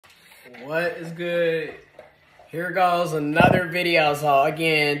What is good? Here goes another video. So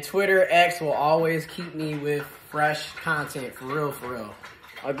again, Twitter X will always keep me with fresh content, for real, for real.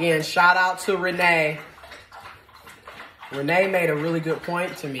 Again, shout out to Renee. Renee made a really good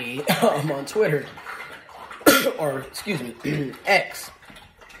point to me on Twitter, or excuse me, X.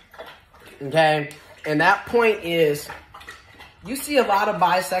 Okay, and that point is, you see a lot of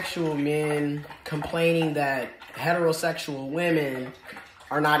bisexual men complaining that heterosexual women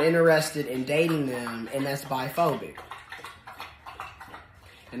are not interested in dating them, and that's biphobic.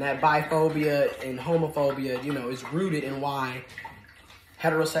 And that biphobia and homophobia, you know, is rooted in why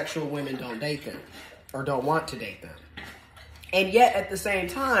heterosexual women don't date them or don't want to date them. And yet, at the same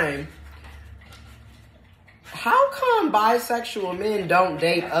time, how come bisexual men don't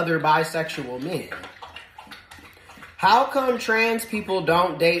date other bisexual men? How come trans people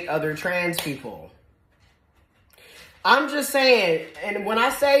don't date other trans people? I'm just saying, and when I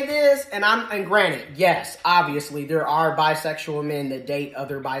say this, and granted, yes, obviously, there are bisexual men that date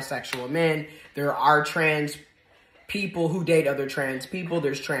other bisexual men. There are trans people who date other trans people.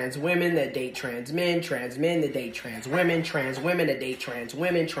 There's trans women that date trans men that date trans women that date trans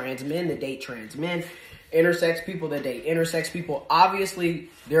women, trans men that date trans men, intersex people that date intersex people. Obviously,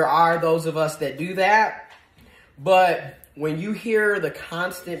 there are those of us that do that. But when you hear the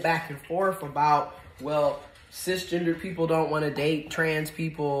constant back and forth about, well, cisgender people don't want to date trans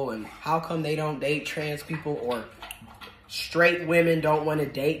people, and how come they don't date trans people, or straight women don't want to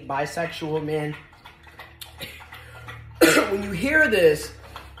date bisexual men. When you hear this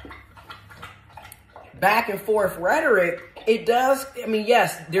back and forth rhetoric, it does, I mean,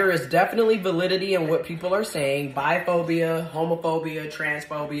 yes, there is definitely validity in what people are saying. Biphobia, homophobia,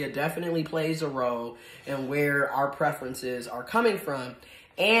 transphobia definitely plays a role in where our preferences are coming from.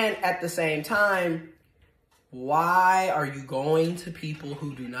 And at the same time, why are you going to people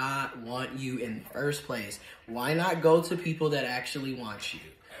who do not want you in the first place? Why not go to people that actually want you?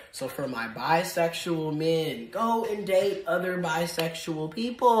 So for my bisexual men, go and date other bisexual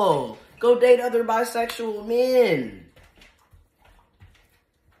people. Go date other bisexual men.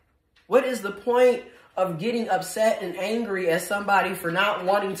 What is the point of getting upset and angry at somebody for not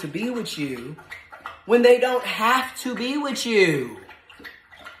wanting to be with you when they don't have to be with you?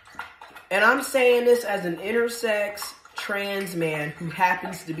 And I'm saying this as an intersex trans man who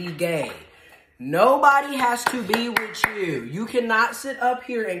happens to be gay. Nobody has to be with you. You cannot sit up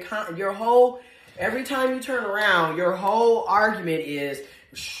here and every time you turn around, your whole argument is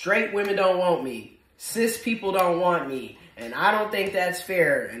straight women don't want me. Cis people don't want me. And I don't think that's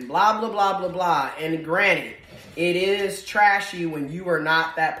fair. And blah, blah, blah, blah, blah. And granted, it is trashy when you are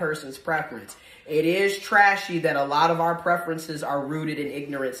not that person's preference. It is trashy that a lot of our preferences are rooted in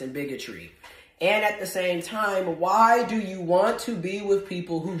ignorance and bigotry. And at the same time, why do you want to be with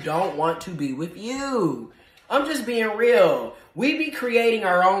people who don't want to be with you? I'm just being real. We be creating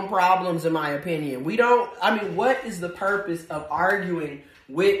our own problems, in my opinion. What is the purpose of arguing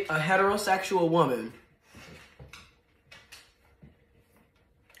with a heterosexual woman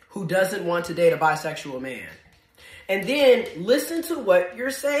who doesn't want to date a bisexual man? And then listen to what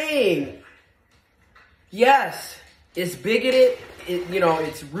you're saying. Yes, it's bigoted.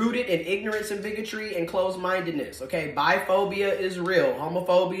 It's rooted in ignorance and bigotry and closed-mindedness. Okay, biphobia is real.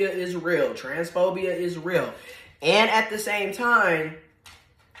 Homophobia is real. Transphobia is real. And at the same time,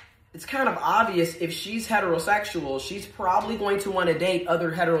 it's kind of obvious if she's heterosexual, she's probably going to want to date other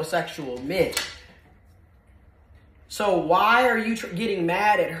heterosexual men. So why are you getting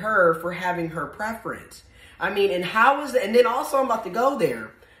mad at her for having her preference? I mean, and how is that? And then also, I'm about to go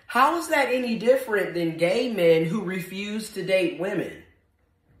there. How is that any different than gay men who refuse to date women?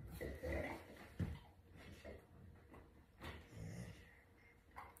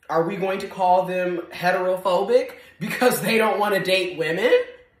 Are we going to call them heterophobic because they don't want to date women?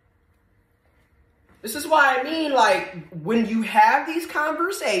 This is why I mean, like, when you have these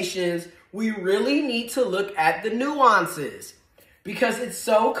conversations, we really need to look at the nuances because it's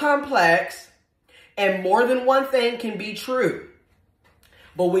so complex and more than one thing can be true.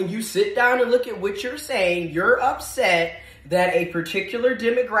 But when you sit down and look at what you're saying, you're upset that a particular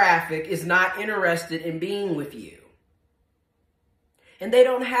demographic is not interested in being with you. And they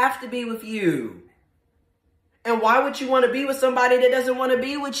don't have to be with you. And why would you want to be with somebody that doesn't want to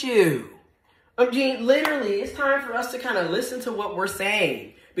be with you? I mean, literally, it's time for us to kind of listen to what we're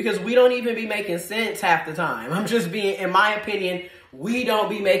saying because we don't even be making sense half the time. I'm just being, in my opinion, we don't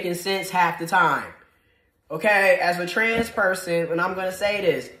be making sense half the time. Okay, as a trans person, and I'm going to say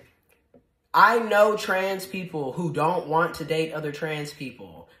this, I know trans people who don't want to date other trans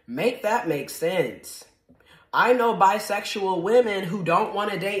people. Make that make sense. I know bisexual women who don't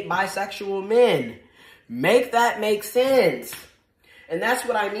want to date bisexual men. Make that make sense. And that's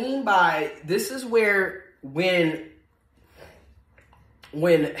what I mean by, this is where when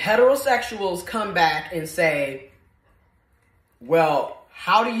heterosexuals come back and say, well,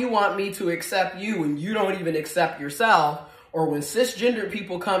 how do you want me to accept you when you don't even accept yourself? Or when cisgender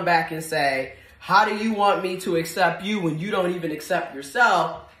people come back and say, how do you want me to accept you when you don't even accept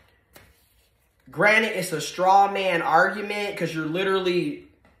yourself? Granted, it's a straw man argument because you're literally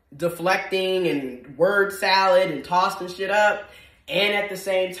deflecting and word salad and tossing shit up. And at the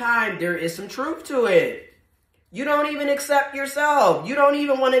same time, there is some truth to it. You don't even accept yourself. You don't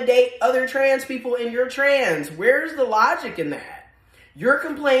even want to date other trans people and you're trans. Where's the logic in that? You're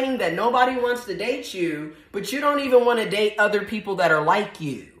complaining that nobody wants to date you, but you don't even want to date other people that are like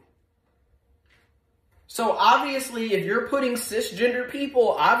you. So obviously, if you're putting cisgender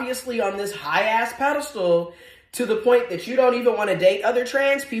people obviously on this high-ass pedestal to the point that you don't even want to date other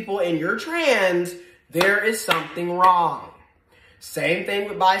trans people and you're trans, there is something wrong. Same thing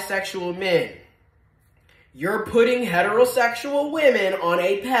with bisexual men. You're putting heterosexual women on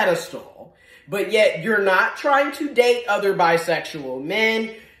a pedestal, but yet you're not trying to date other bisexual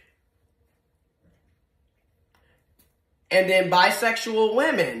men. And then bisexual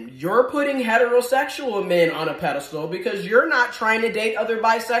women, you're putting heterosexual men on a pedestal because you're not trying to date other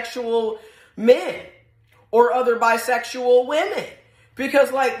bisexual men or other bisexual women.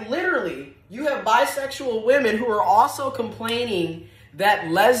 Because like literally, you have bisexual women who are also complaining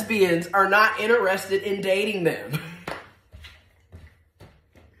that lesbians are not interested in dating them.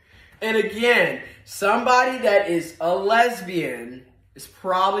 And again, somebody that is a lesbian is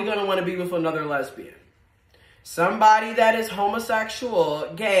probably going to want to be with another lesbian. Somebody that is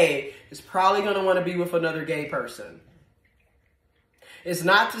homosexual, gay, is probably going to want to be with another gay person. It's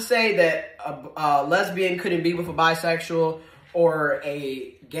not to say that a lesbian couldn't be with a bisexual or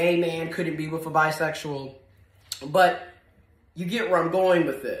a gay man couldn't be with a bisexual, but you get where I'm going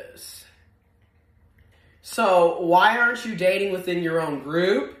with this. So why aren't you dating within your own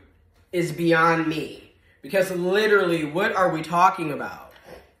group is beyond me. Because literally, what are we talking about?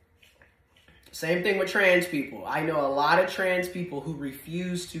 Same thing with trans people. I know a lot of trans people who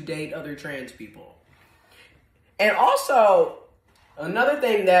refuse to date other trans people. And also, another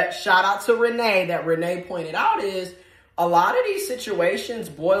thing that, shout out to Renee, that Renee pointed out is, a lot of these situations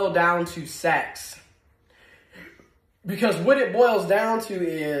boil down to sex. Because what it boils down to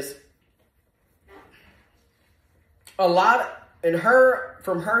is, a lot,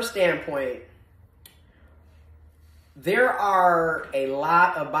 from her standpoint, there are a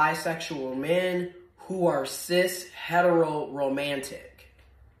lot of bisexual men who are cis hetero romantic.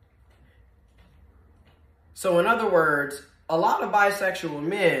 So in other words, a lot of bisexual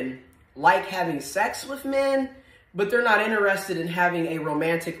men like having sex with men, but they're not interested in having a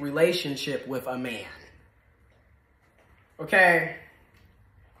romantic relationship with a man. Okay?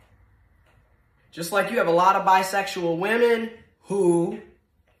 Just like you have a lot of bisexual women who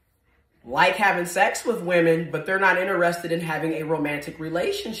like having sex with women, but they're not interested in having a romantic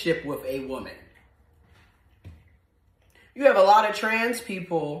relationship with a woman. You have a lot of trans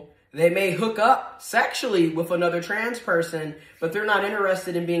people, they may hook up sexually with another trans person, but they're not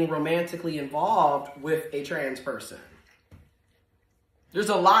interested in being romantically involved with a trans person. There's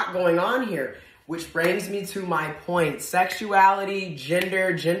a lot going on here, which brings me to my point. Sexuality,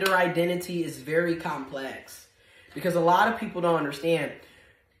 gender identity is very complex because a lot of people don't understand.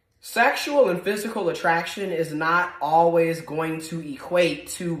 Sexual and physical attraction is not always going to equate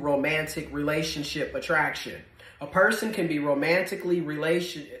to romantic relationship attraction. A person can be want to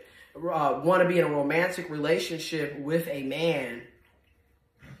be in a romantic relationship with a man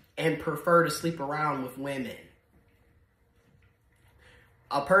and prefer to sleep around with women.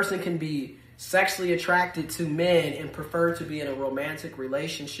 A person can be sexually attracted to men and prefer to be in a romantic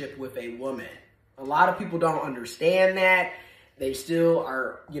relationship with a woman. A lot of people don't understand that. They still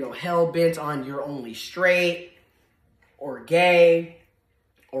are, hell-bent on you're only straight or gay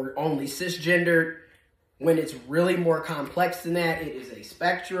or only cisgendered, when it's really more complex than that. It is a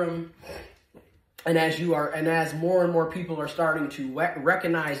spectrum. And as more and more people are starting to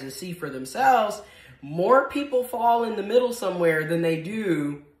recognize and see for themselves, more people fall in the middle somewhere than they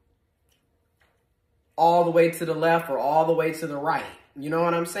do all the way to the left or all the way to the right. You know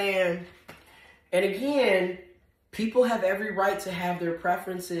what I'm saying? And again, people have every right to have their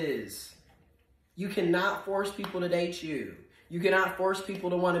preferences. You cannot force people to date you. You cannot force people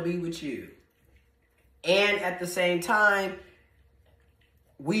to want to be with you. And at the same time,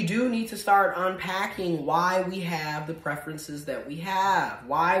 we do need to start unpacking why we have the preferences that we have,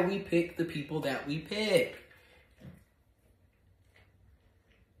 why we pick the people that we pick.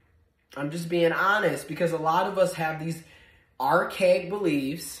 I'm just being honest, because a lot of us have these archaic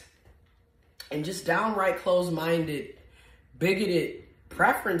beliefs and just downright closed-minded, bigoted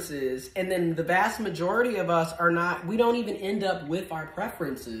preferences. And then the vast majority of us are not, we don't even end up with our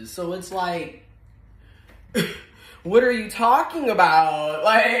preferences. So it's like, what are you talking about?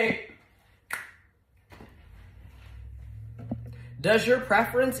 Like, does your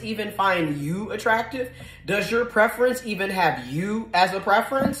preference even find you attractive? Does your preference even have you as a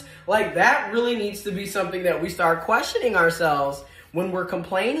preference? Like, that really needs to be something that we start questioning ourselves when we're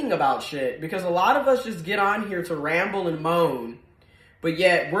complaining about shit. Because a lot of us just get on here to ramble and moan, but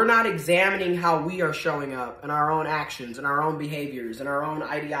yet we're not examining how we are showing up in our own actions and our own behaviors and our own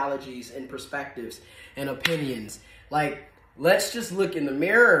ideologies and perspectives and opinions. Like, let's just look in the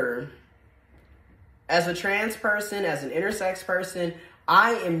mirror. As a trans person, as an intersex person,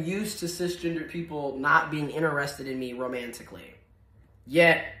 I am used to cisgendered people not being interested in me romantically,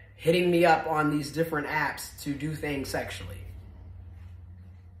 yet hitting me up on these different apps to do things sexually.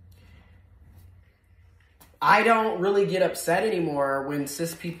 I don't really get upset anymore when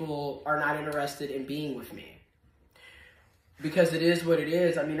cis people are not interested in being with me, because it is what it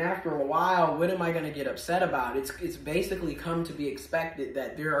is. I mean, after a while, what am I going to get upset about? It's basically come to be expected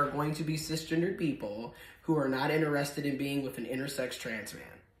that there are going to be cisgendered people who are not interested in being with an intersex trans man.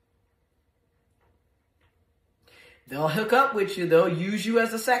 They'll hook up with you. They'll use you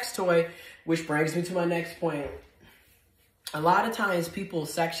as a sex toy, which brings me to my next point. A lot of times people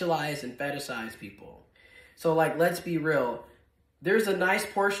sexualize and fetishize people. So, like, let's be real. There's a nice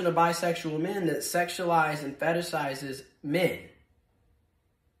portion of bisexual men that sexualize and fetishizes men.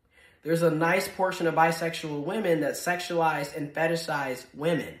 There's a nice portion of bisexual women that sexualize and fetishize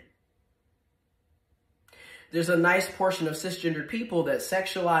women. There's a nice portion of cisgendered people that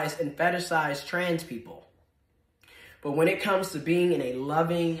sexualize and fetishize trans people. But when it comes to being in a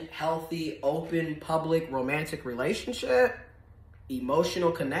loving, healthy, open, public, romantic relationship,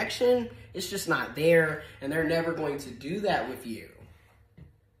 emotional connection, it's just not there, and they're never going to do that with you.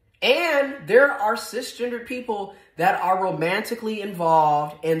 And there are cisgendered people that are romantically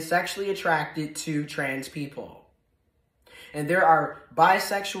involved and sexually attracted to trans people. And there are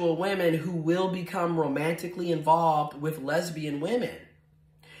bisexual women who will become romantically involved with lesbian women.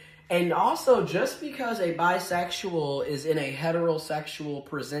 And also, just because a bisexual is in a heterosexual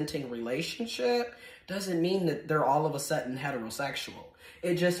presenting relationship doesn't mean that they're all of a sudden heterosexual.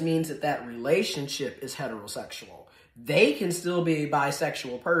 It just means that that relationship is heterosexual. They can still be a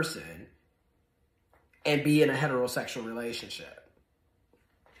bisexual person and be in a heterosexual relationship.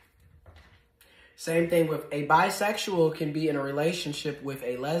 Same thing with a bisexual can be in a relationship with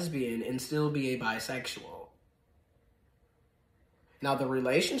a lesbian and still be a bisexual. Now, the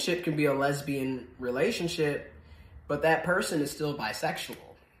relationship can be a lesbian relationship, but that person is still bisexual.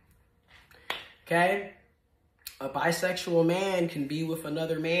 Okay? A bisexual man can be with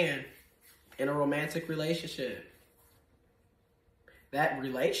another man in a romantic relationship. That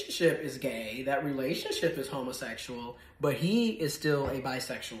relationship is gay, that relationship is homosexual, but he is still a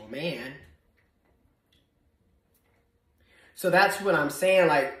bisexual man. So that's what I'm saying.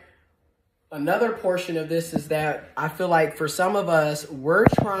 Like, another portion of this is that I feel like for some of us,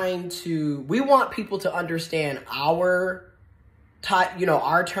 we want people to understand our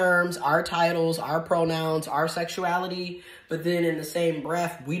terms, our titles, our pronouns, our sexuality, but then in the same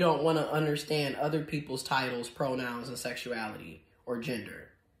breath, we don't want to understand other people's titles, pronouns, and sexuality or gender.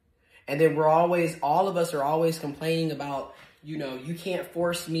 And then all of us are always complaining about, you can't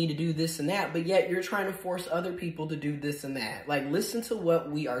force me to do this and that, but yet you're trying to force other people to do this and that. Like, listen to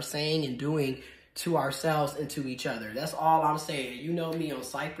what we are saying and doing to ourselves and to each other. That's all I'm saying. You know me on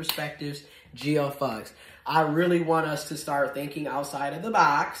Psych Perspectives, GeoFucks. I really want us to start thinking outside of the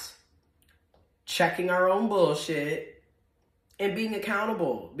box, checking our own bullshit, and being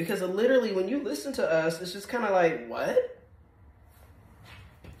accountable. Because literally, when you listen to us, it's just kind of like, what?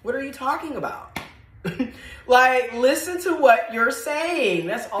 What are you talking about? Like, listen to what you're saying.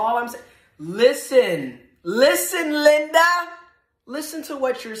 That's all I'm saying. Listen, Linda. Listen to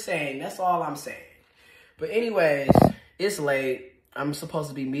what you're saying. That's all I'm saying. But anyways, it's late. I'm supposed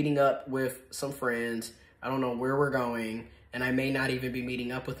to be meeting up with some friends. I don't know where we're going, and I may not even be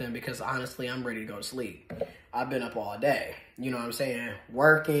meeting up with them because honestly, I'm ready to go to sleep. I've been up all day. You know what I'm saying?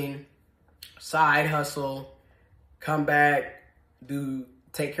 Working, side hustle, come back,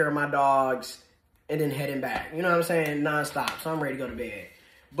 take care of my dogs, and then heading back. You know what I'm saying? Nonstop. So I'm ready to go to bed.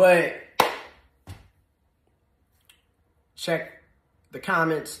 But check the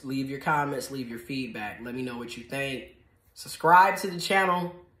comments. Leave your comments. Leave your feedback. Let me know what you think. Subscribe to the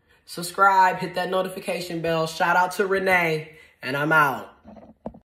channel. Subscribe. Hit that notification bell. Shout out to Renee. And I'm out.